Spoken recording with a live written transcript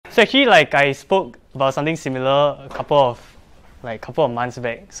So actually, like I spoke about something similar a couple of months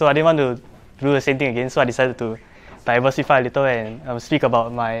back. So I didn't want to do the same thing again. So I decided to diversify a little and speak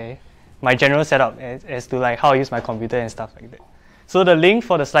about my general setup as to like how I use my computer and stuff like that. So the link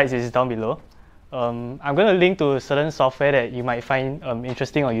for the slides is down below. I'm going to link to certain software that you might find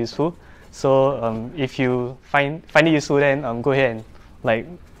interesting or useful. So if you find it useful, then go ahead and like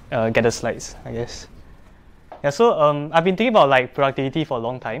get the slides, I guess. Yeah, so I've been thinking about like productivity for a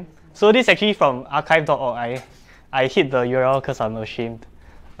long time. So this is actually from archive.org. I hid the URL because I'm ashamed.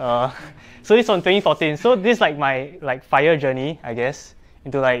 So this is from 2014. So this is like my fire journey, I guess,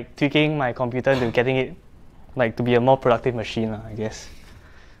 into like tweaking my computer to getting it like to be a more productive machine, I guess.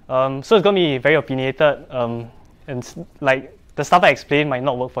 So it's gonna be very opinionated, and like the stuff I explain might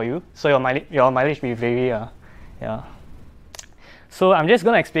not work for you. So your mileage will be very yeah. So I'm just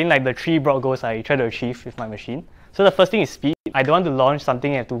gonna explain like the 3 broad goals I try to achieve with my machine. So the first thing is speed. I don't want to launch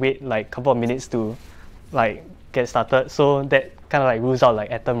something and have to wait like a couple of minutes to like get started. So that kind of like rules out like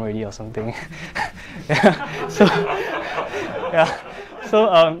Atom already or something. Yeah. So yeah.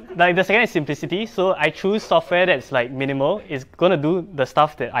 So like the second is simplicity. So I choose software that's like minimal. It's gonna do the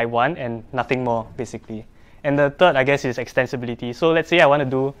stuff that I want and nothing more basically. And the third, I guess, is extensibility. So let's say I want to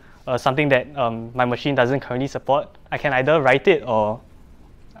do something that my machine doesn't currently support. I can either write it or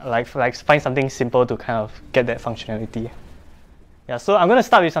like find something simple to kind of get that functionality. Yeah. So I'm gonna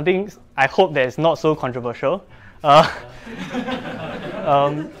start with something I hope that is not so controversial.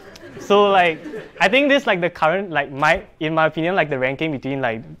 So like I think this like the current in my opinion like the ranking between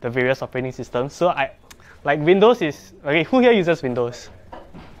like the various operating systems. So like Windows is okay. Who here uses Windows?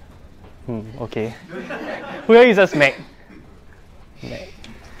 Okay. Who here uses Mac? Mac.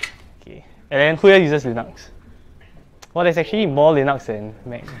 Okay. And then who here uses Linux? Well, there's actually more Linux than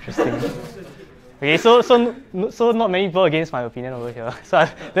Mac. Interesting. Okay, so not many people against my opinion over here. So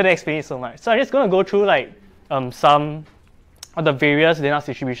I didn't explain it so much. So I'm just gonna go through like some of the various Linux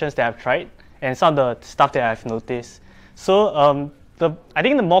distributions that I've tried and some of the stuff that I've noticed. So I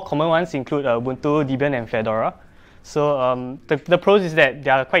think the more common ones include Ubuntu, Debian, and Fedora. So the pros is that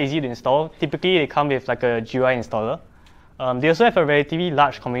they are quite easy to install. Typically, they come with like a GUI installer. They also have a relatively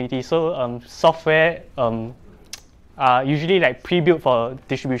large community. So software are usually like pre-built for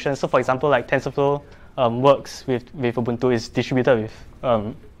distribution. So for example, like TensorFlow works with Ubuntu. Is distributed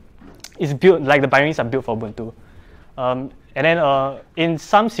with it's built like the binaries are built for Ubuntu. And then in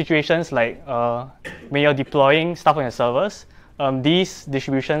some situations, like when you're deploying stuff on your servers, these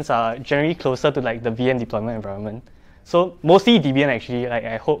distributions are generally closer to like the VM deployment environment. So mostly Debian actually. Like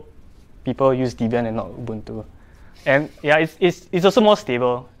I hope people use Debian and not Ubuntu. And yeah, it's also more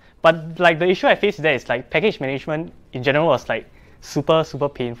stable. But like the issue I faced there is like package management in general was like super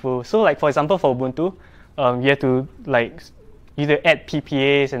painful. So like for example for Ubuntu, you have to like either add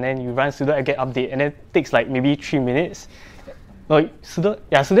PPAs and then you run sudo apt-get update and it takes like maybe 3 minutes. No, sudo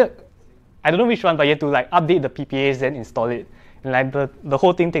I don't know which one, but you have to like update the PPAs then install it. And like the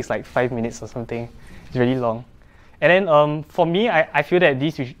whole thing takes like 5 minutes or something. It's really long. And then for me, I feel that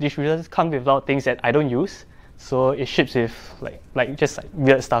these distributions come with a lot of things that I don't use. So it ships with like just like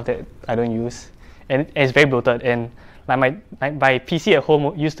weird stuff that I don't use. And it's very bloated. And like my PC at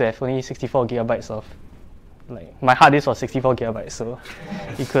home used to have only 64 gigabytes of like my hard disk was 64 gigabytes, so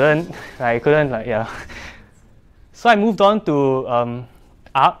it couldn't yeah. So I moved on to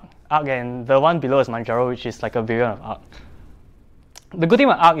Arc, and the one below is Manjaro, which is like a variant of Arc. The good thing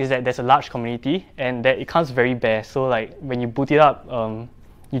about Arc is that there's a large community and that it comes very bare. So like when you boot it up,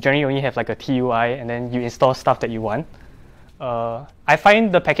 you generally only have like a TUI and then you install stuff that you want. I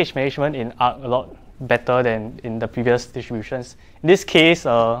find the package management in Arc a lot better than in the previous distributions. In this case,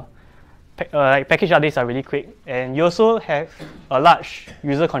 like package updates are really quick, and you also have a large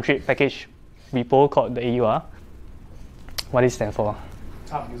user-contributed package repo called the AUR. What does it stand for?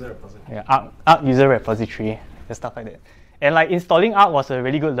 Arc user repository. Yeah, Arc user repository and stuff like that. And like installing Arc was a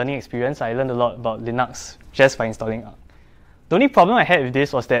really good learning experience. I learned a lot about Linux just by installing Arc. The only problem I had with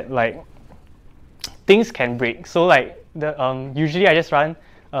this was that like things can break. So like usually I just run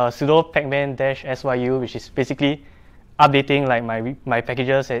sudo pacman-syu, which is basically updating like my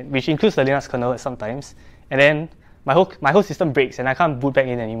packages, which includes the Linux kernel sometimes. And then my whole system breaks and I can't boot back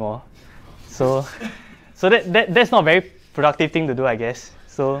in anymore. So that's not a very productive thing to do, I guess.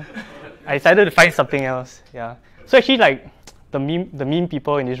 So I decided to find something else. Yeah. So actually, like the meme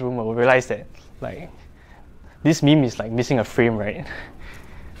people in this room will realize that like this meme is like missing a frame, right?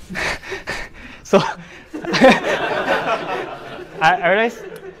 So I realized.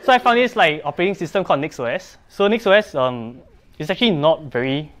 So I found this like operating system called NUS. So NUS is actually not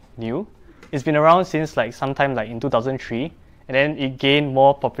very new. It's been around since like sometime like in 2003, and then it gained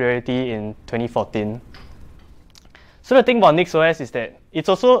more popularity in 2014. So the thing about NUS is that it's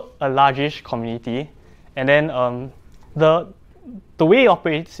also a largish community, and then the way it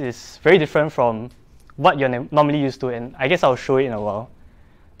operates is very different from what you're normally used to, and I guess I'll show it in a while.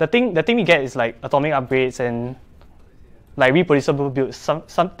 The thing we get is like atomic upgrades and like reproducible builds,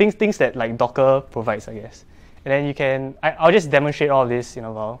 some things that like Docker provides, I guess. And then you can, I'll just demonstrate all of this in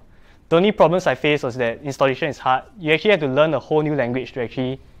a while. The only problems I faced was that installation is hard. You actually have to learn a whole new language to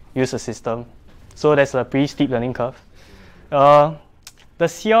actually use the system. So that's a pretty steep learning curve. The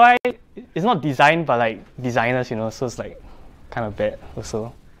CLI is not designed by like designers, so it's like kind of bad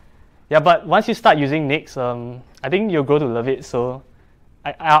also. Yeah, but once you start using NUS, I think you'll grow to love it. So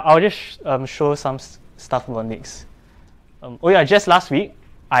I'll just show some stuff about NUS. Oh yeah, just last week,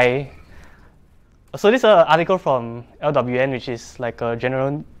 so this is an article from LWN, which is like a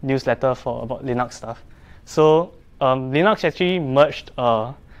general newsletter about Linux stuff. So Linux actually merged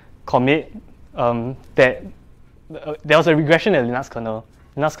a commit that there was a regression in Linux kernel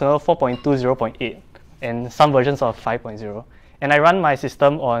 4.2.0.8 and some versions of 5.0. And I run my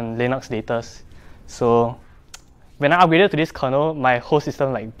system on Linux datas. So when I upgraded to this kernel, my whole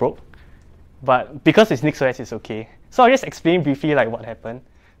system like broke. But because it's NixOS, it's okay. So I'll just explain briefly like what happened.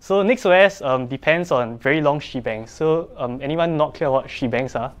 So NixOS depends on very long shebangs. So anyone not clear what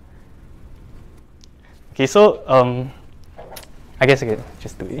shebangs are? Okay, so I guess I can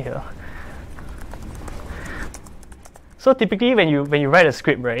just do it here. So typically when you write a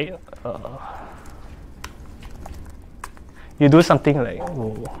script, right, you do something like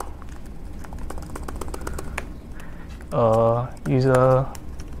user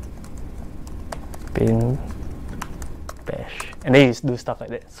bin bash, and then you do stuff like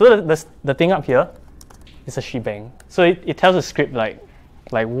that. So the thing up here is a shebang. So it tells the script like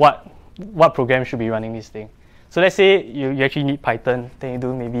what program should be running this thing. So let's say you actually need Python, then you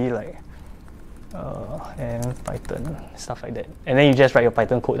do maybe like and Python, stuff like that. And then you just write your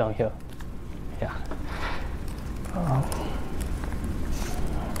Python code down here. Yeah.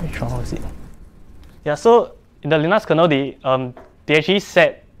 Which one was it? Yeah, so in the Linux kernel, they actually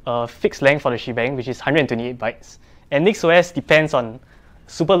set a fixed length for the shebang, which is 128 bytes. And NixOS depends on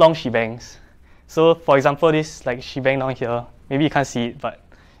super long shebangs. So for example, this like shebang down here, maybe you can't see it, but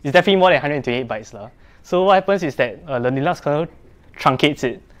it's definitely more than 128 bytes. So what happens is that the Linux kernel truncates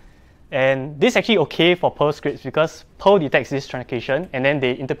it. And this is actually okay for Perl scripts because Perl detects this truncation and then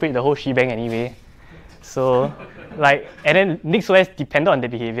they interpret the whole shebang anyway. So and then NixOS depended on the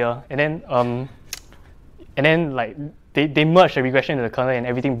behavior, and then like they merged the regression into the kernel and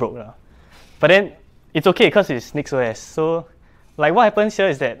everything broke. But then it's okay because it's NixOS. So like what happens here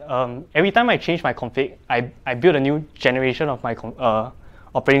is that every time I change my config, I build a new generation of my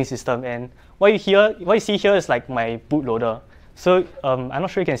operating system, and what you see here is like my bootloader. So I'm not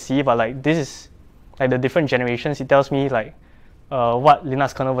sure you can see, but like this is like the different generations. It tells me like what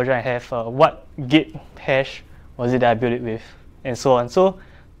Linux kernel version I have, what git hash was it that I built it with, and so on. So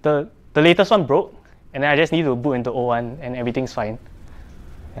the latest one broke, and then I just need to boot into 01 and everything's fine.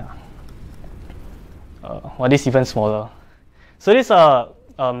 Yeah. Well, this is even smaller. So this is a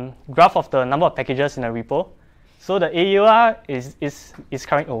graph of the number of packages in a repo. So the AUR is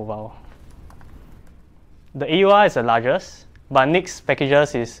currently, oh wow. The AUR is the largest, but Nix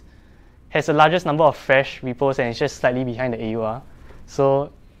packages has the largest number of fresh repos and it's just slightly behind the AUR.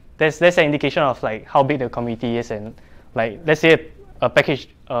 So that's an indication of like how big the community is, and like let's say a package,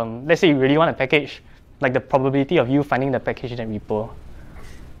 let's say you really want a package, like the probability of you finding the package in that repo.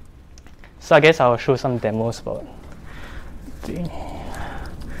 So I guess I'll show some demos about it.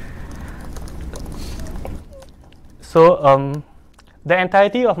 So the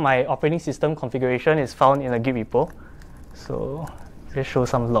entirety of my operating system configuration is found in a Git repo. So just show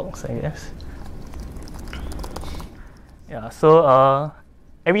some logs, I guess. Yeah, so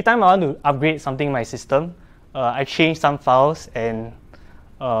every time I want to upgrade something in my system, I change some files and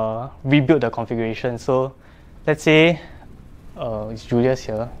rebuild the configuration. So let's say it's Julius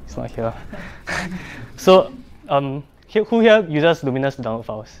here, it's not here. So who here uses Luminous to download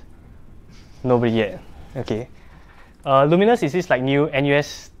files? Nobody yet. Okay. Luminous is this like new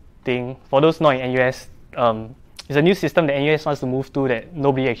NUS thing. For those not in NUS, it's a new system that NUS wants to move to that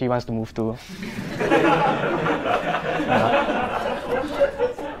nobody actually wants to move to.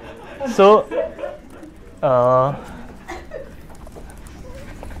 So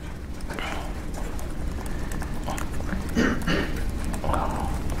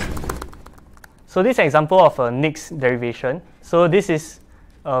so this is an example of a Nix derivation. So this is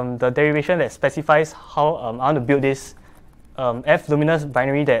the derivation that specifies how I want to build this F Luminous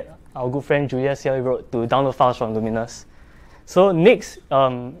binary that our good friend Julius here wrote to download files from Luminous. So NUS,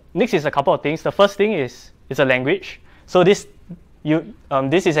 NUS is a couple of things. The first thing is it's a language. So this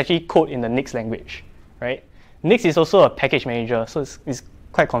is actually code in the NUS language, right? NUS is also a package manager, so it's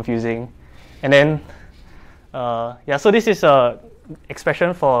quite confusing. And then, yeah, so this is a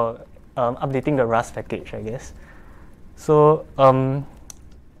expression for updating the Rust package, I guess. So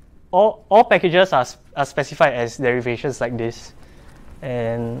all packages are specified as derivations like this.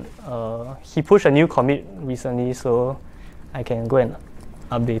 And he pushed a new commit recently, so I can go and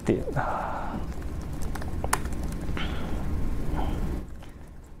update it.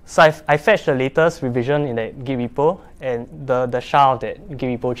 So I fetched the latest revision in that Git repo, and the SHA of that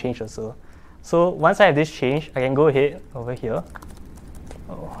Git repo changed also. So once I have this change, I can go ahead over here.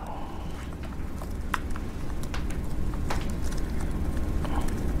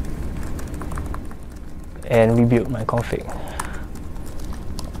 And rebuild my config.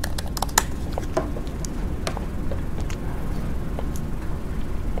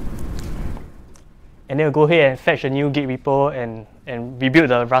 And then we'll go ahead and fetch a new Git repo and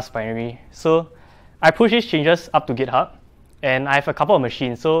rebuild the Rust binary. So I push these changes up to GitHub, and I have a couple of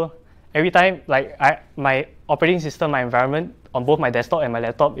machines. So every time, like my operating system, my environment on both my desktop and my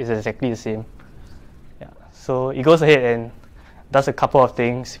laptop is exactly the same. Yeah. So it goes ahead and does a couple of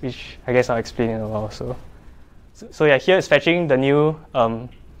things, which I guess I'll explain in a while. So yeah, here it's fetching the new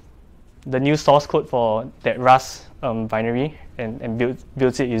source code for that Rust binary and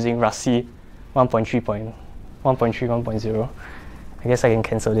builds it using Rust 1.3.0. I guess I can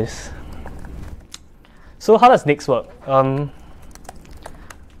cancel this. So how does NUS work?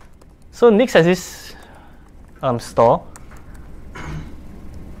 So NUS has this store,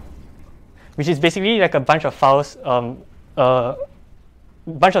 which is basically like a bunch of files, a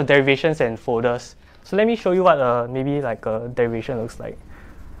bunch of derivations and folders. So let me show you what maybe like a derivation looks like.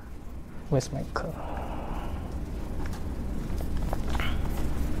 Where's my curve?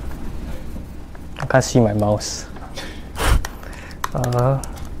 I can't see my mouse.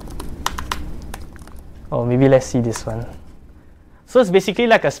 Oh, maybe let's see this one. So it's basically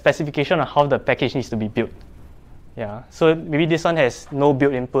like a specification of how the package needs to be built. Yeah. So maybe this one has no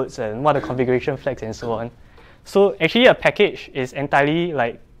build inputs and what are the configuration flags and so on. So actually a package is entirely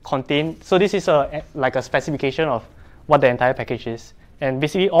like contained. So this is like a specification of what the entire package is. And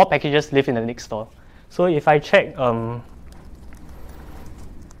basically all packages live in the NUS store. So if I check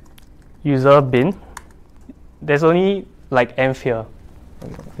user bin, there's only like env here.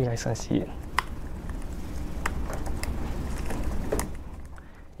 You guys can see it.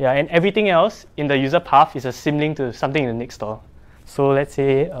 Yeah, and everything else in the user path is a symlink to something in the NUS store. So let's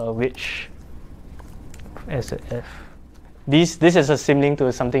say which as a f. This is a symlink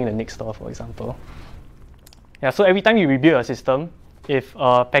to something in the NUS store, for example. Yeah, so every time you rebuild a system, if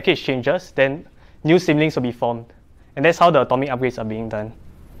a package changes, then new symlinks will be formed. And that's how the atomic upgrades are being done.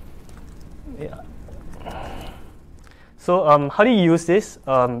 Yeah. So how do you use this?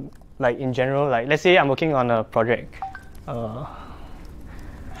 Like in general, like let's say I'm working on a project.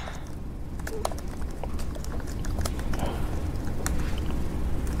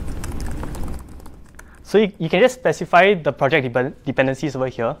 So you can just specify the project dependencies over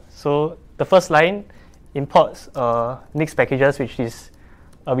here. So the first line imports NUS packages, which is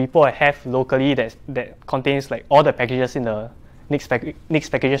a repo I have locally that contains like all the packages in the NUS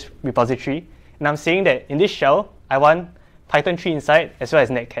packages repository. And I'm saying that in this shell, I want Python 3 inside as well as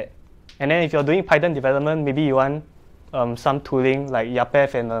netcat. And then if you're doing Python development, maybe you want some tooling like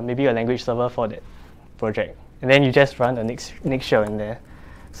YAPF and maybe a language server for that project. And then you just run the NUS shell in there.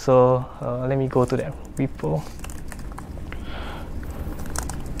 So let me go to that repo.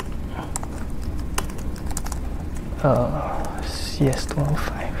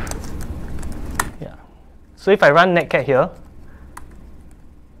 CS205. Yeah. So if I run netcat here,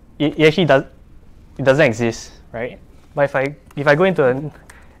 it actually doesn't exist, right? But if I go into a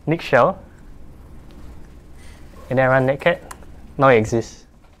NUS shell and then I run netcat, now it exists.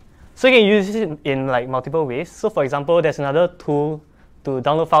 So you can use it in like multiple ways. So for example, there's another tool to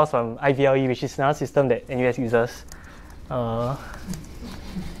download files from IVLE, which is another system that NUS uses. Oh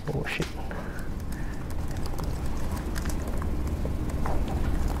shit.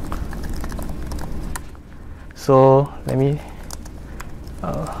 So let me.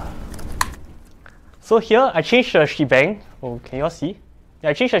 So here I changed the shebang. Oh, can you all see?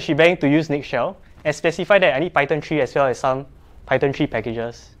 I changed the shebang to use NUS shell and specify that I need Python 3 as well as some Python 3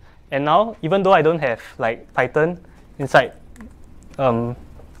 packages. And now, even though I don't have like Python inside in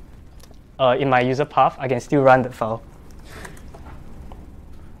my user path, I can still run the file.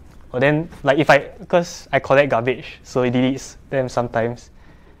 Or then, like because I collect garbage, so it deletes them sometimes.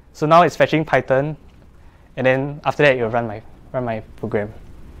 So now it's fetching Python, and then after that it will run program.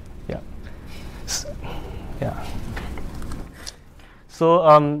 Yeah. Yeah.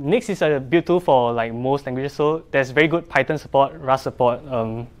 So NUS is a build tool for like most languages. So there's very good Python support, Rust support,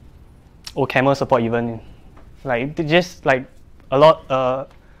 OCaml support even. Like just like a lot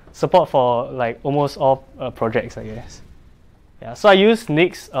support for like almost all projects, I guess. Yeah. So I use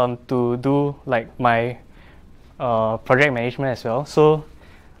NUS to do like my project management as well. So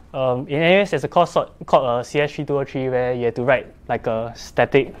in NUS there's a course called CS3203 where you have to write like a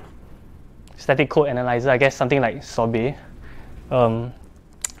static code analyzer, I guess something like sorbet. And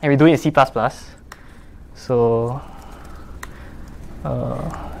we do it in C++. So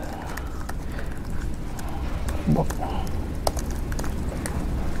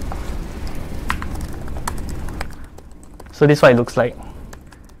so this is what it looks like.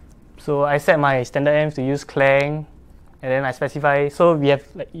 So I set my standard env to use Clang, and then I specify. So we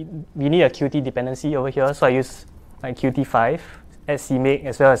need a Qt dependency over here. So I use like Qt5 add CMake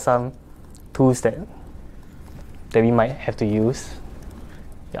as well as some tools that we might have to use.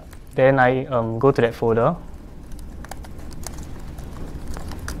 Yeah. Then I go to that folder.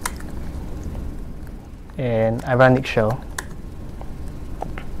 And I run NUS shell.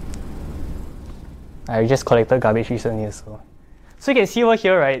 I just collected garbage recently, so you can see over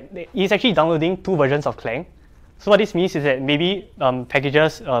here, right? It's actually downloading 2 versions of Clang. So what this means is that maybe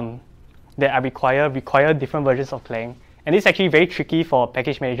packages that I require different versions of Clang, and this is actually very tricky for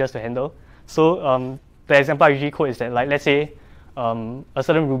package managers to handle. So the example I usually quote is that, like, let's say a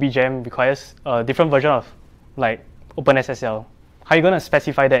certain Ruby gem requires a different version of like OpenSSL. How are you going to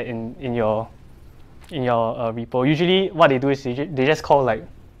specify that in your repo? Usually, what they do is they just call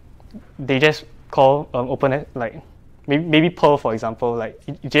open like maybe Perl, for example. Like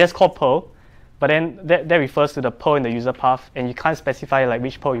you just call Perl, but then that refers to the Perl in the user path, and you can't specify like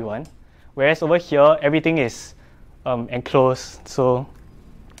which Perl you want. Whereas over here, everything is enclosed, so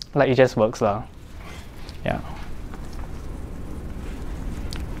like it just works lah. Yeah.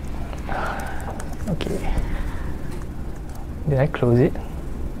 Okay. Did I close it?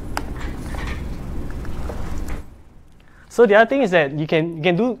 So the other thing is that you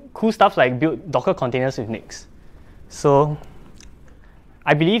can do cool stuff like build Docker containers with NUS. So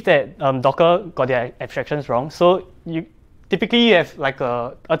I believe that Docker got their abstractions wrong. So you typically have like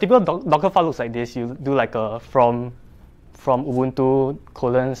a typical Docker file looks like this. You do like a from Ubuntu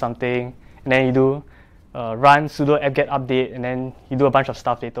 :something, and then you do run sudo apt-get update, and then you do a bunch of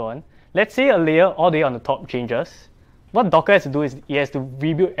stuff later on. Let's say a layer all the way on the top changes. What Docker has to do is it has to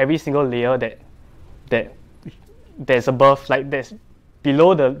rebuild every single layer that's above, like that's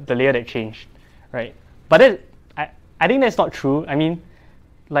below the layer that changed, right? But I think that's not true. I mean,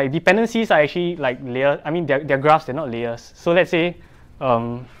 like dependencies are actually like layers. I mean, they're graphs, they're not layers. So let's say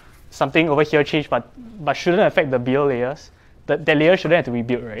something over here changed, but shouldn't affect the below layers. That layer shouldn't have to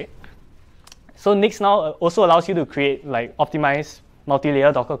rebuild, right? So NUS now also allows you to create like optimized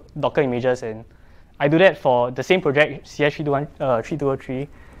multi-layer Docker images, and I do that for the same project, CS3203,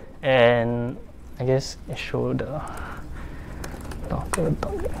 and I guess I show the Docker.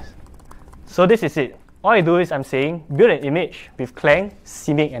 So this is it. All I do is I'm saying build an image with Clang,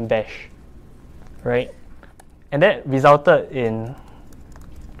 CMake, and Bash, right? And that resulted in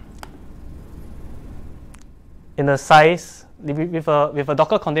a size with a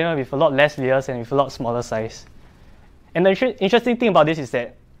Docker container with a lot less layers and with a lot smaller size. And the interesting thing about this is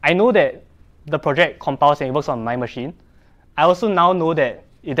that I know that the project compiles and it works on my machine. I also now know that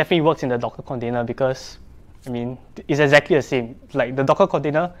it definitely works in the Docker container because, I mean, it's exactly the same. Like the Docker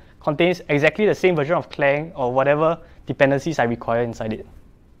container contains exactly the same version of Clang or whatever dependencies I require inside it.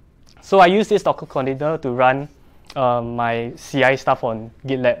 So I use this Docker container to run my CI stuff on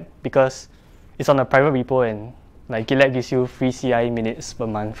GitLab because it's on a private repo, and like GitLab gives you free CI minutes per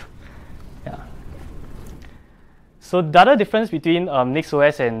month. Yeah. So the other difference between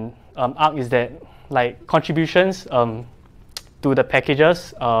NixOS and Arc is that like contributions to the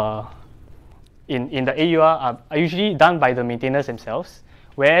packages in the AUR are usually done by the maintainers themselves,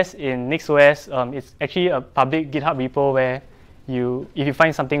 whereas in NixOS it's actually a public GitHub repo where if you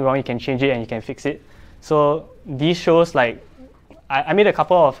find something wrong, you can change it and you can fix it. So these shows like I made a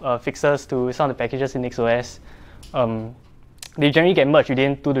couple of fixes to some of the packages in NixOS. They generally get merged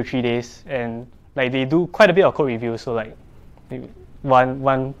within 2 to 3 days, and like they do quite a bit of code review. So like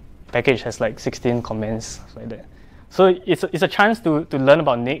one package has like 16 comments like that. So it's a chance to learn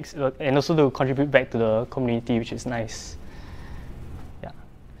about Nix and also to contribute back to the community, which is nice. Yeah.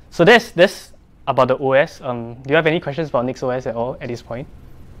 So that's about the OS. Do you have any questions about NixOS at all at this point?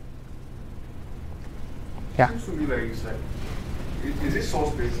 Yeah. It seems to me like is it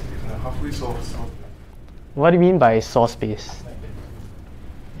source based? Halfway source. What do you mean by source space?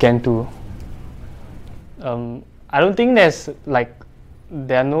 Gentoo. I don't think there's like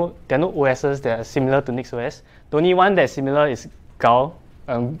there are no OSs that are similar to NixOS. The only one that's similar is GUI,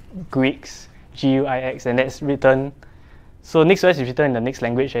 GUIX, GUIX, and that's written. So NixOS is written in the Nix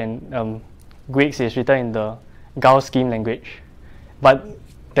language, and GUIX is written in the GUI scheme language. But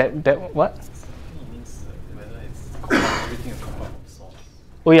that what? It means whether it's everything is compiled from source.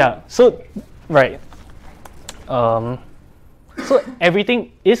 Oh yeah. So right. So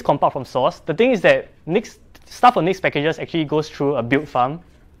everything is compiled from source. The thing is that stuff on Nix packages actually goes through a build farm,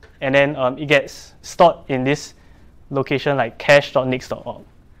 and then it gets stored in this location like cache.nix.org.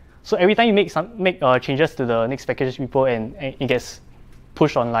 So every time you make changes to the Nix packages repo and it gets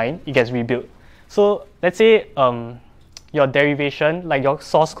pushed online, it gets rebuilt. So let's say your derivation, like your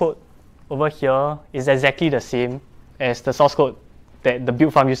source code over here, is exactly the same as the source code that the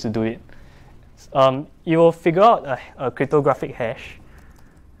build farm used to do it. You will figure out a cryptographic hash.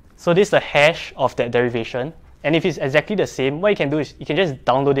 So this is the hash of that derivation. And if it's exactly the same, what you can do is you can just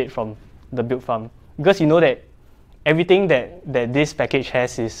download it from the build farm. Because you know that everything that this package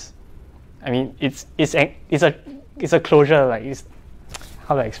has is, I mean, it's a closure. Like,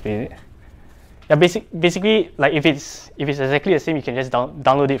 how do I explain it? Yeah, basically, like if it's exactly the same, you can just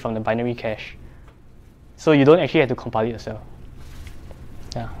download it from the binary cache. So you don't actually have to compile it yourself.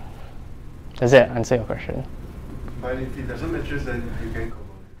 Yeah. Does that answer your question? But if it doesn't match, then you can compile it.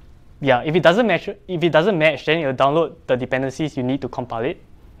 Yeah, if it doesn't match, then you'll download the dependencies you need to compile it,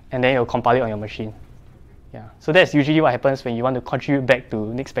 and then you'll compile it on your machine. Yeah. So that's usually what happens when you want to contribute back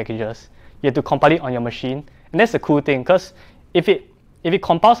to Nix packages. You have to compile it on your machine, and that's the cool thing, because if it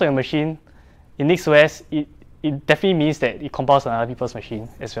compiles on your machine in NixOS, it definitely means that it compiles on other people's machine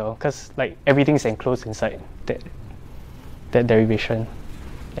as well, because like everything is enclosed inside that derivation.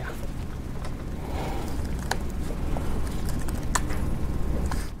 Yeah.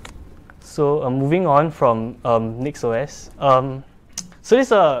 So moving on from NixOS, so this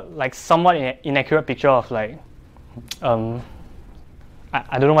is a like somewhat inaccurate picture of like I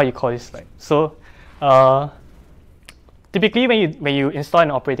don't know what you call this like. So typically when you install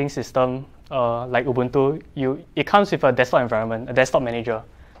an operating system like Ubuntu, it comes with a desktop environment, a desktop manager.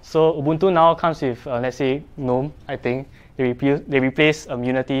 So Ubuntu now comes with let's say GNOME. I think they replace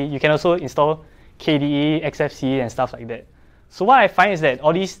Unity. You can also install KDE, XFCE, and stuff like that. So what I find is that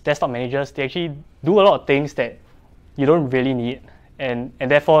all these desktop managers, they actually do a lot of things that you don't really need, and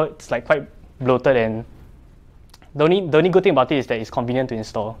therefore it's like quite bloated, and the only good thing about it is that it's convenient to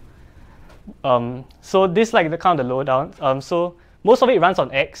install. So this is like the kind of the lowdown. So most of it runs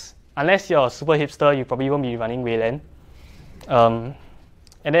on X. Unless you're a super hipster, you probably won't be running Wayland. And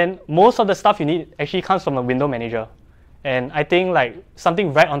then most of the stuff you need actually comes from a window manager. And I think like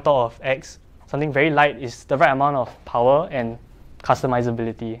something right on top of X, something very light, is the right amount of power and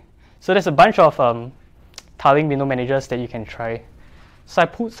customizability. So there's a bunch of tiling window managers that you can try. So I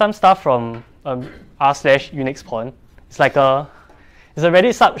put some stuff from r/UnixPwn. It's like it's a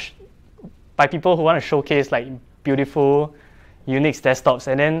Reddit sub by people who want to showcase like beautiful Unix desktops.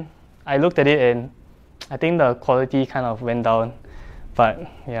 And then I looked at it and I think the quality kind of went down. But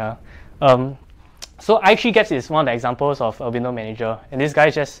yeah. So iTreeGaps is one of the examples of a window manager, and this guy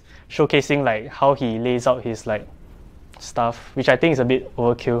is just showcasing like how he lays out his like stuff, which I think is a bit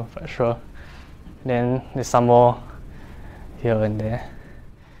overkill for sure. Then there's some more here and there.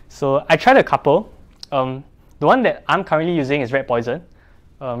 So I tried a couple. The one that I'm currently using is Red Poison.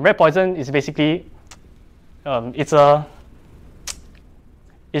 Red Poison is basically it's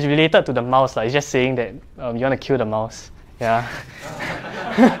related to the mouse. Like, it's just saying that you want to kill the mouse. Yeah.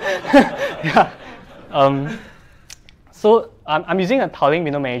 Yeah. So I'm using a tiling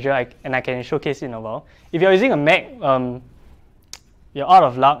window manager, and I can showcase it in a while. If you're using a Mac, you're out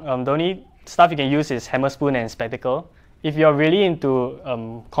of luck. The only stuff you can use is Hammerspoon and Spectacle. If you're really into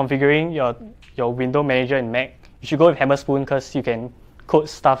configuring your window manager in Mac, you should go with Hammerspoon, because you can code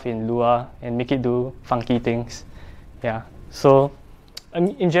stuff in Lua and make it do funky things. Yeah. So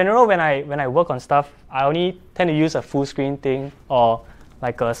in general, when I work on stuff, I only tend to use a full screen thing or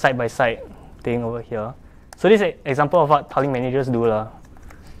like a side-by-side thing over here. So this is an example of what tiling managers do.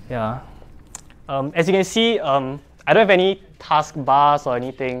 Yeah. As you can see, I don't have any task bars or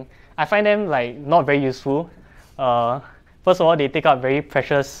anything. I find them like not very useful. First of all, they take up very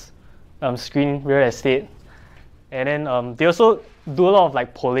precious screen real estate. And then they also do a lot of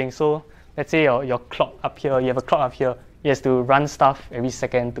like polling. So let's say your clock up here, you have a clock up here, it has to run stuff every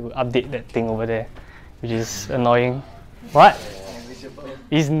second to update that thing over there, which is annoying. What?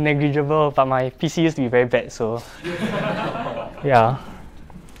 It's negligible, but my PC used to be very bad, so yeah.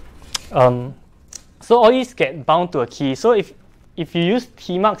 So all these get bound to a key. So if you use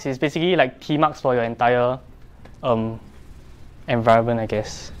tmux, it's basically like tmux for your entire environment, I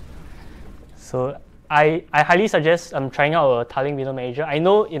guess. So I highly suggest trying out a tiling window manager. I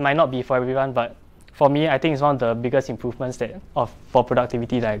know it might not be for everyone, but for me, I think it's one of the biggest improvements for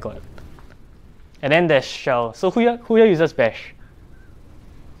productivity that I got. And then there's shell. So who here uses bash?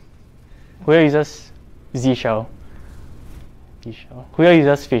 Who here uses Z shell? Z shell. Who here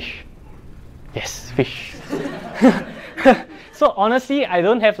uses fish? Yes, fish. So honestly, I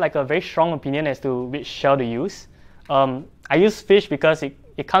don't have like a very strong opinion as to which shell to use. I use fish because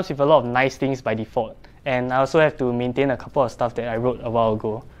it comes with a lot of nice things by default. And I also have to maintain a couple of stuff that I wrote a while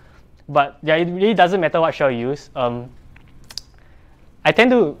ago. But yeah, it really doesn't matter what shell you use. I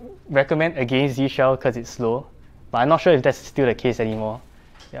tend to recommend against Z shell because it's slow, but I'm not sure if that's still the case anymore.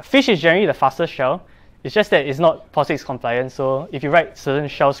 Yeah, fish is generally the fastest shell. It's just that it's not POSIX compliant, so if you write certain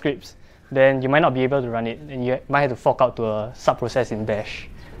shell scripts, then you might not be able to run it, and you might have to fork out to a sub-process in bash.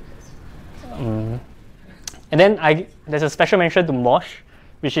 And then there's a special mention to Mosh,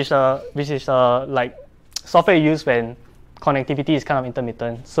 which is like software used when connectivity is kind of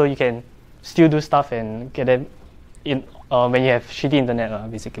intermittent, so you can still do stuff and get them in when you have shitty internet,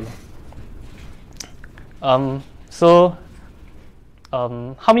 basically. So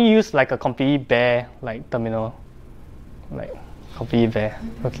how many use like a completely bare like terminal, like completely bare?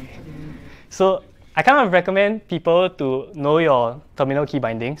 Okay. So I kind of recommend people to know your terminal key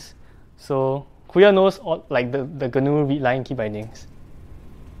bindings. So who here knows all, like the GNU readline key bindings?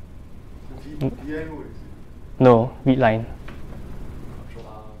 No, readline.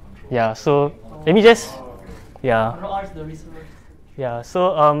 Yeah, so let me just, yeah.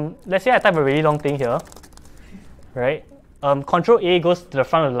 So let's say I type a really long thing here, right? Control A goes to the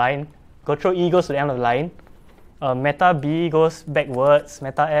front of the line, Control E goes to the end of the line, meta B goes backwards,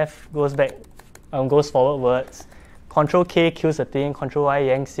 meta F goes forwardwards, Control K kills the thing, Control Y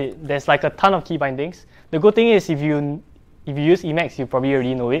yanks it. There's like a ton of key bindings. The good thing is if you use Emacs, you probably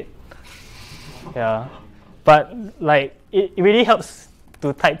already know it. Yeah, but like it really helps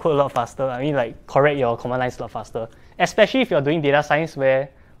to type code a lot faster. I mean, like correct your command lines a lot faster, especially if you're doing data science where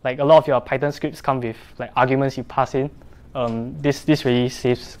like a lot of your Python scripts come with like arguments you pass in. This really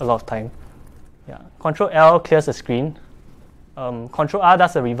saves a lot of time. Yeah, Control L clears the screen. Control R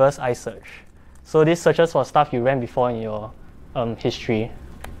does a reverse I search. So this searches for stuff you ran before in your history.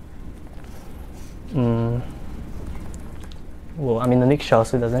 Well, I'm in the next shell,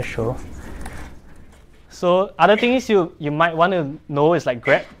 so it doesn't show. So other things you might want to know is like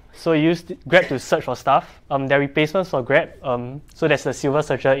grep. So you use grep to search for stuff. There are replacements for grep. So there's the Silver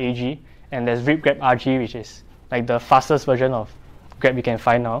Searcher AG, and there's ripgrep RG, which is like the fastest version of grep you can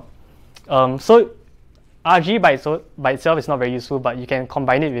find now. So RG by itself is not very useful, but you can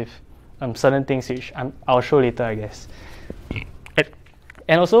combine it with certain things which I'll show later, I guess.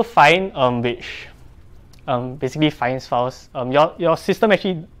 And also find, which basically finds files. Your system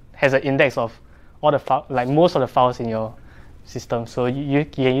actually has an index of all the like most of the files in your system. So you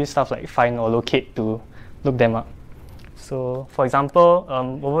can use stuff like find or locate to look them up. So for example,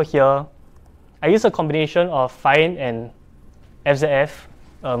 over here, I use a combination of find and FZF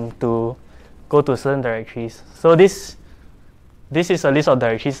to go to certain directories. So this is a list of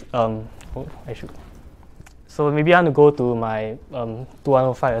directories. So maybe I want to go to my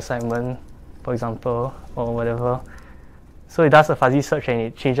 2105 assignment, for example, or whatever. So it does a fuzzy search and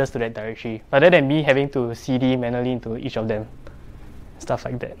it changes to that directory, rather than me having to cd manually into each of them, stuff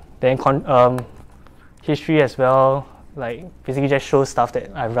like that. Then history as well, like basically just shows stuff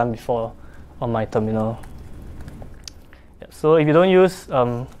that I've run before on my terminal. Yep. So if you don't use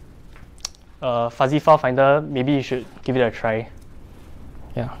fuzzy file finder, maybe you should give it a try.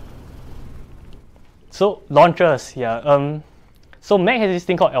 Yeah. So launchers, yeah. So Mac has this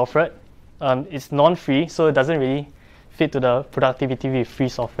thing called Alfred. It's non-free, so it doesn't really fit to the productivity with free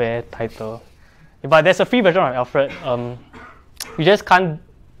software title. But there's a free version of Alfred. You just can't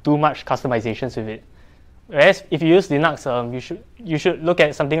do much customizations with it. Whereas if you use Linux, you should look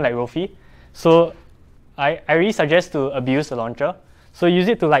at something like Rofi. So I really suggest to abuse the launcher. So use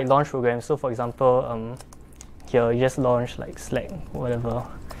it to like launch programs. So for example, here you just launch like Slack, whatever,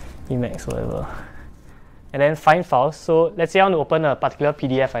 Emacs, whatever. And then find files. So let's say I want to open a particular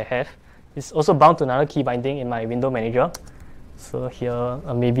PDF I have. It's also bound to another key binding in my window manager. So here,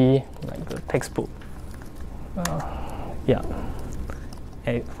 maybe like the textbook. Yeah.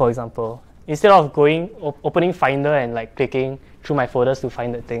 And for example, instead of opening Finder and like clicking through my folders to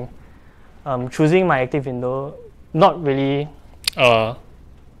find the thing, choosing my active window, not really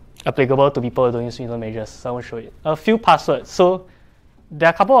applicable to people who don't use window managers. So I won't show it. A few passwords. So there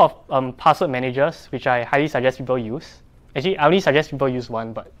are a couple of password managers which I highly suggest people use. Actually, I only suggest people use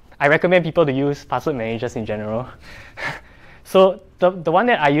one, but I recommend people to use password managers in general. So the one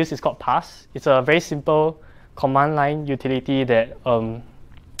that I use is called Pass. It's a very simple command line utility that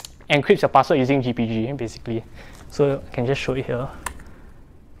encrypts your password using GPG, basically. So I can just show it here.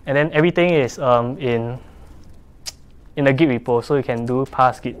 And then everything is in the Git repo, so you can do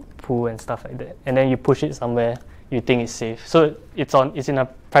pass, git pull, and stuff like that. And then you push it somewhere you think it's safe. So it's in a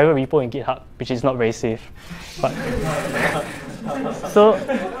private repo in GitHub, which is not very safe. But so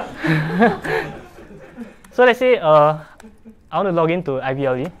so let's say I want to log into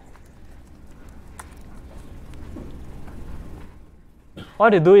IBLE.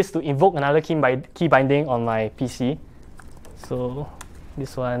 What to do is to invoke another key binding on my PC. So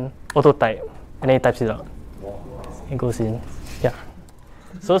this one, auto type, and then it types it out. It goes in, yeah.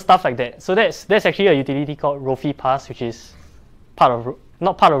 So stuff like that. So that's actually a utility called Rofi Pass, which is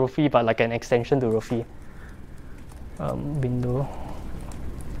not part of Rofi, but like an extension to Rofi. Window.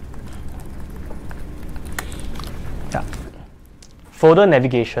 Yeah. Folder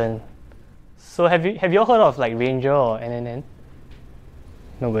navigation. So have you all heard of like Ranger or NNN?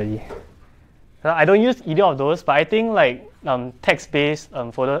 Nobody. I don't use either of those, but I think like text-based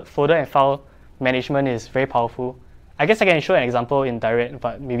folder and file management is very powerful. I guess I can show an example in Direct,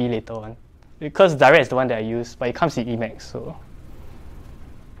 but maybe later on. Because Direct is the one that I use, but it comes in Emacs, so.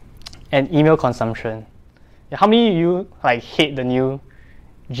 And email consumption. Yeah, how many of you like hate the new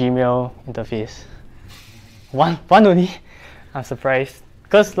Gmail interface? One only? I'm surprised.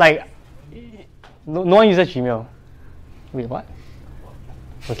 Because like, no one uses Gmail. Wait, what?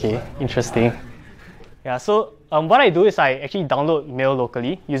 Okay, interesting. Yeah, so what I do is I actually download mail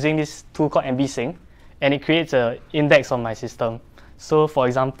locally using this tool called MBSync, and it creates an index on my system. So for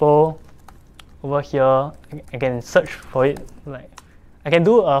example, over here, I can search for it. Like, I can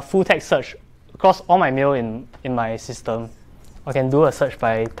do a full text search across all my mail in my system. I can do a search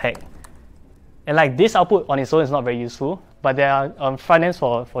by tag. And like this output on its own is not very useful, but there are front ends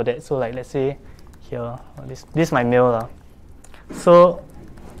for that. So like let's say here, this is my mail. So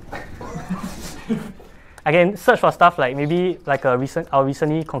I can search for stuff like maybe like our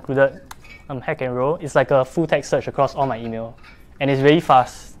recently concluded hack and roll. It's like a full text search across all my email, and it's very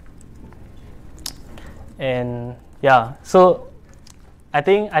fast. And yeah, so I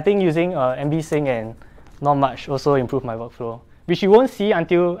think using MBSync and not much also improved my workflow, which you won't see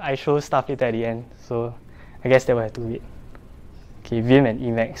until I show stuff later at the end. So I guess that will have to wait. Okay, Vim and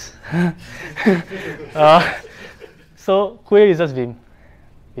Emacs. So who here uses Vim?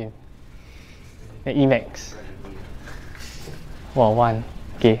 Vim. And Emacs. Wow, one.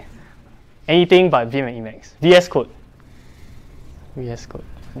 Okay. Anything but Vim and Emacs. VS Code. VS Code.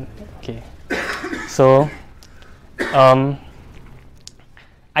 Okay. So I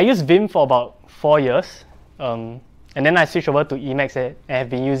used Vim for about 4 years. And then I switched over to Emacs and have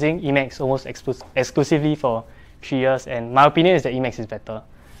been using Emacs almost exclusively for 3 years. And my opinion is that Emacs is better.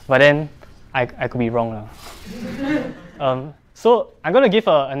 But then I could be wrong. So I'm going to give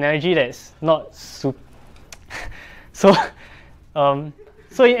an analogy that's not super. So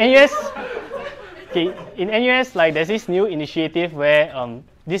in NUS, okay, in NUS, like there's this new initiative where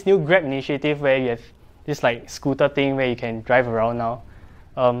this new Grab initiative where you have this like scooter thing where you can drive around now.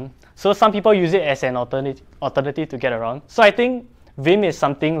 So some people use it as an alternative to get around. So I think Vim is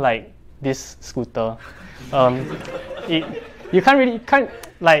something like this scooter.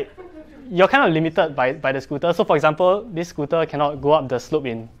 You're kind of limited by the scooter. So for example, this scooter cannot go up the slope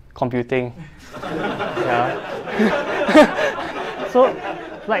in computing. Yeah. So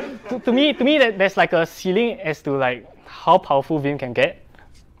like to me that there's like a ceiling as to like how powerful Vim can get.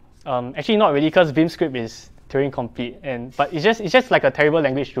 Actually not really, because Vim script is Turing complete, but it's just like a terrible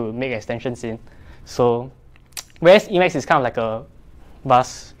language to make extensions in. So whereas Emacs is kind of like a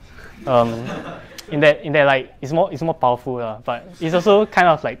bus. In that like it's more powerful, but it's also kind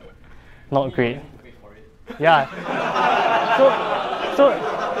of like not great. Yeah. So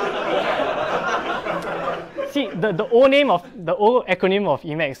see the old acronym of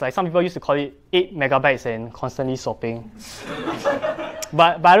Emacs, like some people used to call it 8 megabytes and constantly swapping.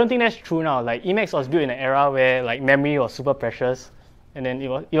 But I don't think that's true now. Like Emacs was built in an era where like memory was super precious, and then it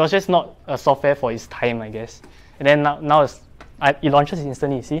was just not a software for its time, I guess. And then now it launches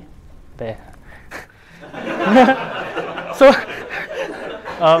instantly. See there. So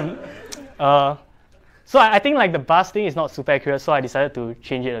I think like the bus thing is not super accurate, so I decided to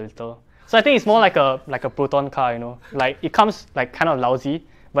change it a little. So I think it's more like a Proton car, like it comes like kind of lousy,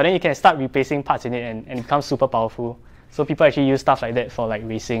 but then you can start replacing parts in it and it becomes super powerful. So people actually use stuff like that for like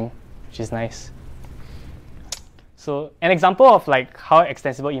racing, which is nice. So an example of like how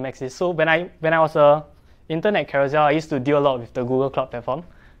extensible Emacs is. So when I was a intern at Carousel, I used to deal a lot with the Google Cloud platform.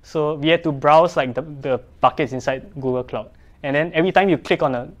 So we had to browse like the buckets inside Google Cloud. And then every time you click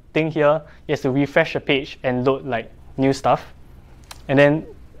on a thing here, you have to refresh the page and load like new stuff. And then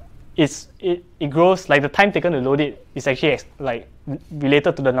it grows, like the time taken to load it is actually like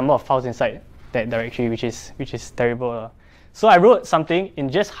related to the number of files inside that directory, which is terrible. So I wrote something in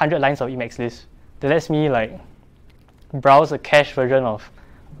just 100 lines of Emacs list that lets me like browse a cached version of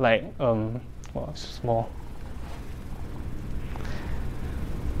like small.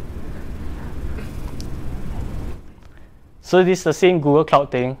 So this is the same Google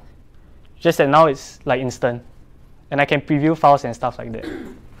Cloud thing, just that now it's like instant, and I can preview files and stuff like that,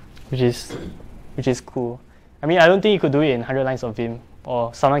 which is cool. I mean, I don't think you could do it in 100 lines of Vim,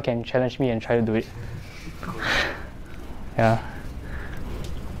 or someone can challenge me and try to do it. Yeah.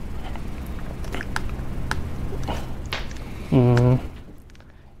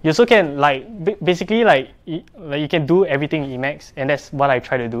 You also can basically you can do everything in Emacs, and that's what I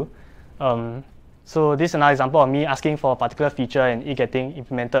try to do. So this is another example of me asking for a particular feature and it getting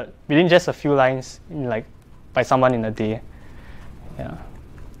implemented within just a few lines, by someone in a day. Yeah.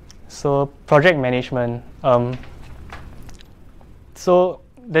 So project management. So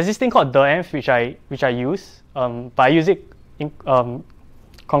there's this thing called .env which I use, but I use it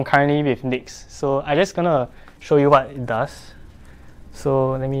concurrently with NUS. So I'm just gonna show you what it does.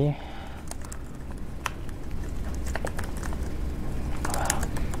 So let me.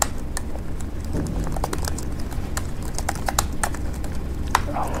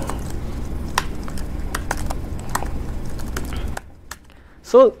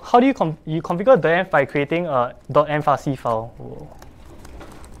 So how do you configure .env by creating a .env file? Whoa.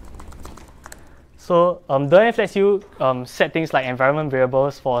 So .env lets you set things like environment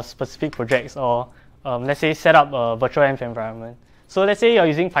variables for specific projects, or let's say set up a virtual env environment. So let's say you're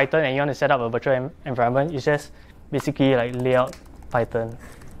using Python and you want to set up a virtual environment. It's just basically like layout Python,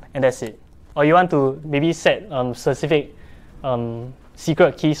 and that's it. Or you want to maybe set specific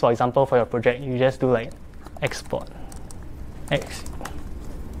secret keys, for example, for your project. You just do like export x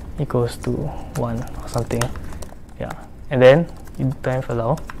equals to 1 or something. Yeah, and then you .env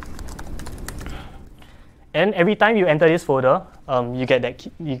allow. And every time you enter this folder, you get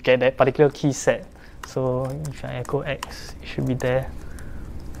that particular key set. So if I echo x, it should be there.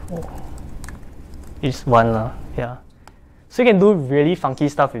 Oh, it's 1 lah. Yeah. So you can do really funky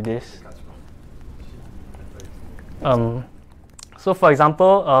stuff with this. So for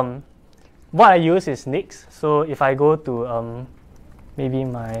example, what I use is NUS. So if I go to maybe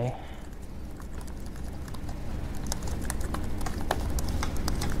my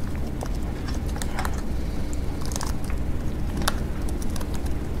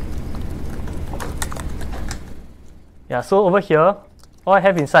so over here, all I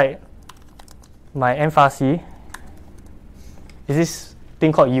have inside my env is this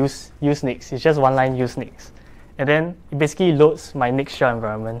thing called use NUS. It's just one line use NUS, and then it basically loads my NUS shell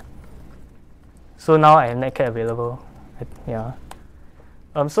environment. So now I have netcat available. Yeah.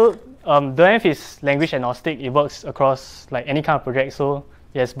 So .env is language agnostic. It works across like any kind of project. So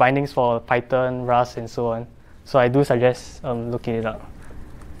it has bindings for Python, Rust, and so on. So I do suggest looking it up.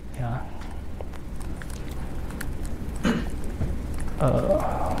 Yeah.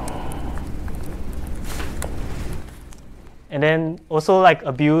 And then also like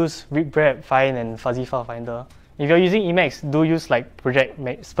abuse, ripgrep, find, and fuzzy file finder. If you're using Emacs, do use like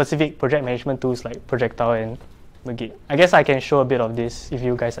specific project management tools like Projectile and Magit. I guess I can show a bit of this if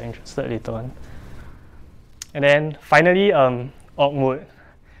you guys are interested later on. And then finally, org mode.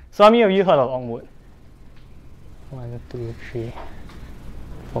 So how many of you heard of org mode? 1, 2, 3,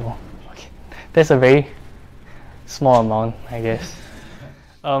 4. Okay, that's a very small amount, I guess.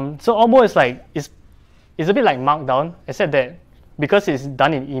 So org mode is it's a bit like Markdown, except that because it's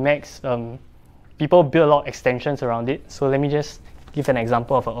done in Emacs, people build a lot of extensions around it. So let me just give an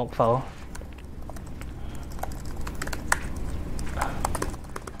example of an org file.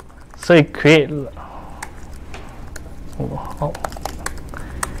 So you create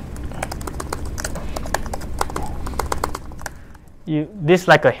this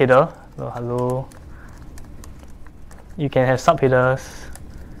like a header. So hello. You can have subheaders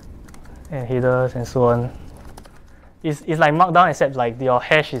and headers and so on. It's like Markdown, except like your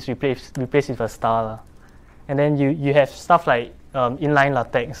hash is replaced with a star. And then you have stuff like inline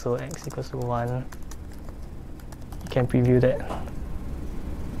LaTeX, so x equals to 1. You can preview that.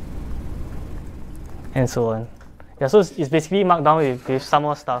 And so on. Yeah, so it's basically Markdown with some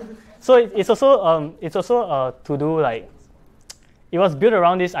more stuff. So it's also to do like, it was built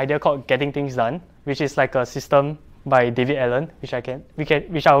around this idea called getting things done, which is like a system by David Allen, which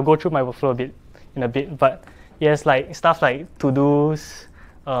I will go through my workflow in a bit. But it has like stuff like to-dos.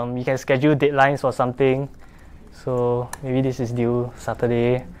 You can schedule deadlines for something. So maybe this is due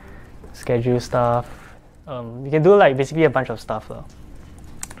Saturday. Schedule stuff. You can do like basically a bunch of stuff.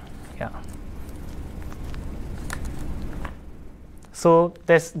 Yeah. So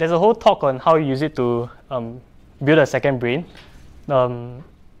there's a whole talk on how you use it to build a second brain.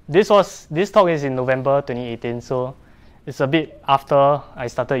 This talk is in November 2018, so it's a bit after I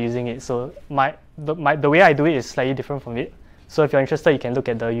started using it. So the way I do it is slightly different from it. So if you're interested, you can look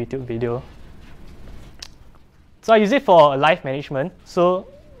at the YouTube video. So I use it for life management. So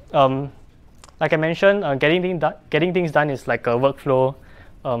like I mentioned, getting things done is like a workflow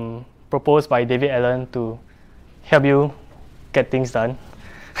proposed by David Allen to help you get things done.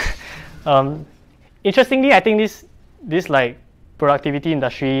 Interestingly, I think this like productivity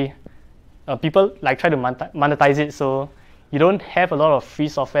industry, people like try to monetize it, so you don't have a lot of free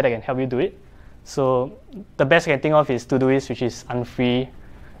software that can help you do it. So the best I can think of is Todoist, which is unfree.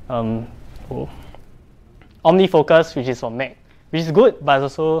 OmniFocus, which is for Mac, which is good, but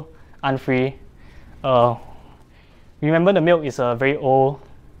it's also unfree. Remember the Milk is a very old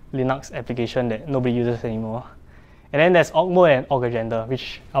Linux application that nobody uses anymore. And then there's Org Mode and Org Agenda,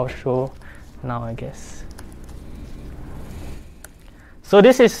 which I'll show now, I guess. So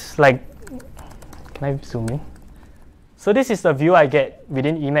this is like, can I zoom in? So this is the view I get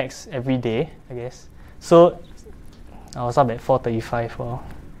within Emacs every day, I guess. So I was up at 4:35.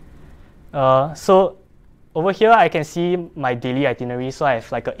 So over here, I can see my daily itinerary. So I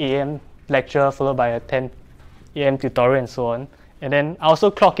have like an AM lecture followed by a 10 AM tutorial and so on. And then I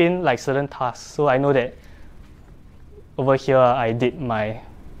also clock in like certain tasks. So I know that over here, I did my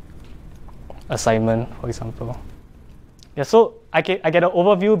assignment, for example. Yeah, so I get an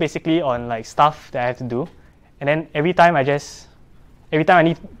overview basically on like stuff that I have to do. And then every time I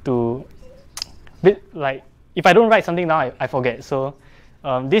need to, like, if I don't write something down, I forget. So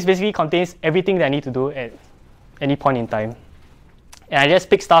this basically contains everything that I need to do at any point in time. And I just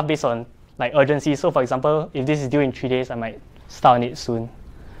pick stuff based on like urgency. So for example, if this is due in 3 days, I might start on it soon.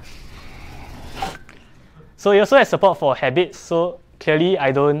 So it also has support for habits. So clearly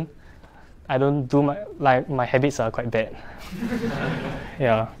I don't do my habits are quite bad.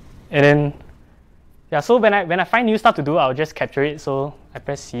 Yeah. And then so when I find new stuff to do, I'll just capture it. So I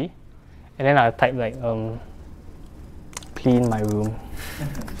press C and then I'll type like clean my room.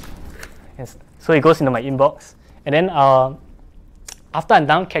 So it goes into my inbox. And then after I'm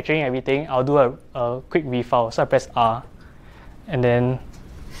done capturing everything, I'll do a quick refile. So I press R and then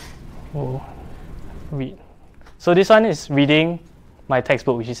read. So this one is reading my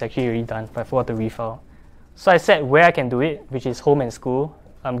textbook, which is actually already done, but I forgot to refile. So I set where I can do it, which is home and school.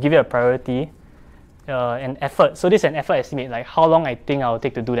 Give it a priority and effort. So this is an effort estimate, like how long I think I'll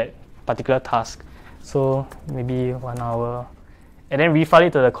take to do that particular task. So maybe 1 hour. And then refile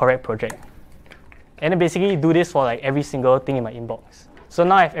it to the correct project. And then basically do this for like every single thing in my inbox. So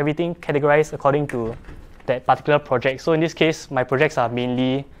now I have everything categorized according to that particular project. So in this case, my projects are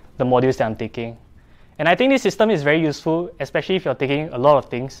mainly the modules that I'm taking. And I think this system is very useful, especially if you're taking a lot of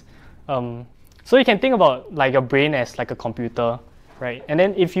things. So you can think about like your brain as like a computer, right? And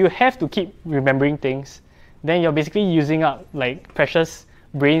then if you have to keep remembering things, then you're basically using up like precious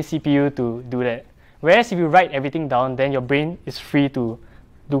brain CPU to do that. Whereas if you write everything down, then your brain is free to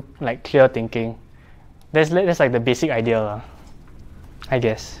do like clear thinking. That's like the basic idea, I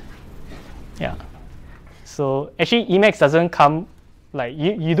guess. Yeah. So actually Emacs doesn't come, like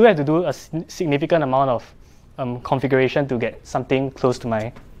you do have to do a significant amount of configuration to get something close to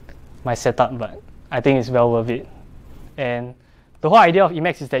my setup, but I think it's well worth it. And the whole idea of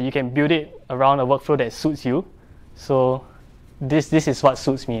Emacs is that you can build it around a workflow that suits you. So this is what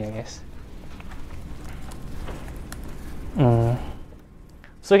suits me, I guess.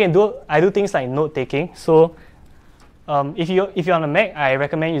 So I do things like note taking. So if you're on a Mac, I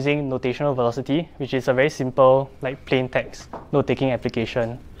recommend using Notational Velocity, which is a very simple, like plain text note taking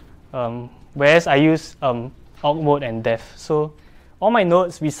application. Whereas I use Org Mode and Def. So all my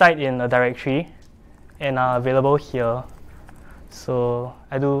notes reside in a directory and are available here. So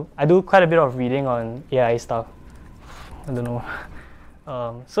I do quite a bit of reading on AI stuff. I don't know.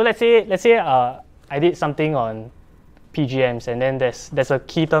 So let's say I did something on PGMs, and then there's a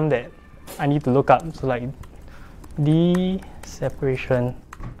key term that I need to look up. So like separation.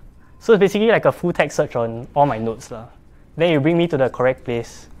 So it's basically like a full text search on all my notes. Then you bring me to the correct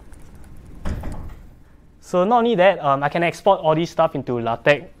place. So not only that, I can export all this stuff into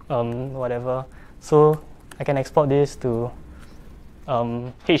LaTeX, whatever. So I can export this to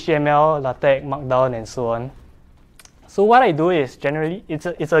HTML, LaTeX, Markdown, and so on. So what I do is generally it's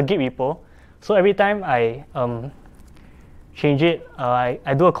a Git repo. So every time I change it,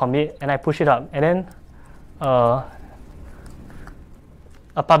 I do a commit and I push it up, and then a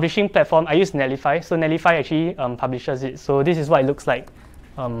publishing platform, I use Netlify. So Netlify actually publishes it. So this is what it looks like.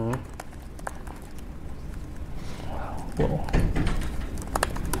 Whoa.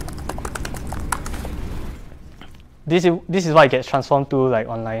 This is what it gets transformed to like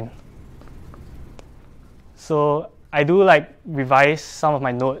online. So I do like revise some of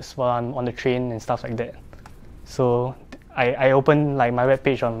my notes while I'm on the train and stuff like that. So I open like my web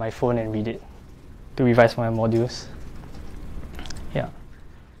page on my phone and read it to revise my modules. Yeah.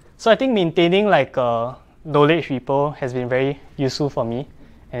 So I think maintaining like a knowledge repo has been very useful for me,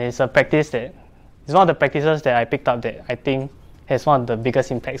 and it's a practice that it's one of the practices that I picked up that I think has one of the biggest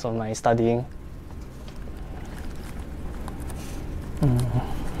impacts on my studying.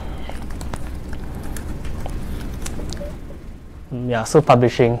 Yeah, so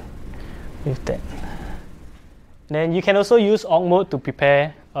publishing with that. Then you can also use org mode to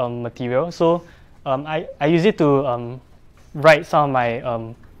prepare material. So I use it to write some of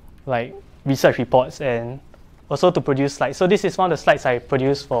my like research reports and also to produce slides. So this is one of the slides I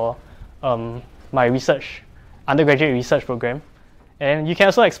produced for my undergraduate research program. And you can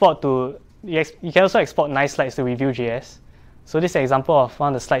also export nice slides to Review.js. So this is an example of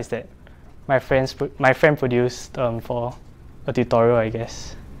one of the slides that my friend produced for a tutorial, I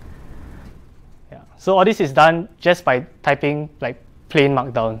guess. Yeah. So all this is done just by typing like plain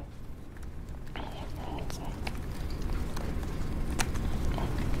Markdown.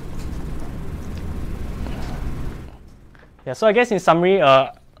 Yeah. So I guess in summary,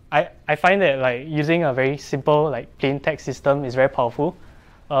 I find that like using a very simple like plain text system is very powerful.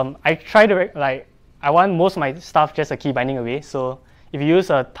 I try to I want most of my stuff just a key binding away. So if you use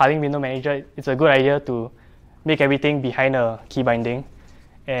a tiling window manager, it's a good idea to make everything behind a key binding.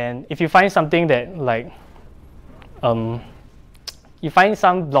 And if you find something that like, you find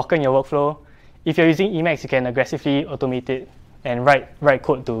some blocker in your workflow, if you're using Emacs, you can aggressively automate it and write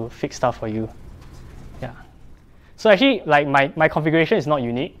code to fix stuff for you. Yeah. So actually, like my configuration is not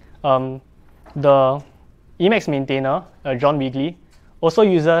unique. The Emacs maintainer, John Wigley, also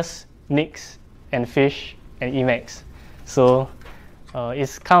uses Nix and Fish and Emacs. So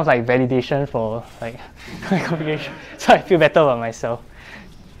it's kind of like validation for like my configuration. So I feel better about myself.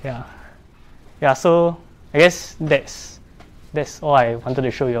 Yeah. Yeah, so I guess that's all I wanted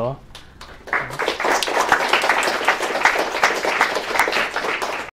to show you all.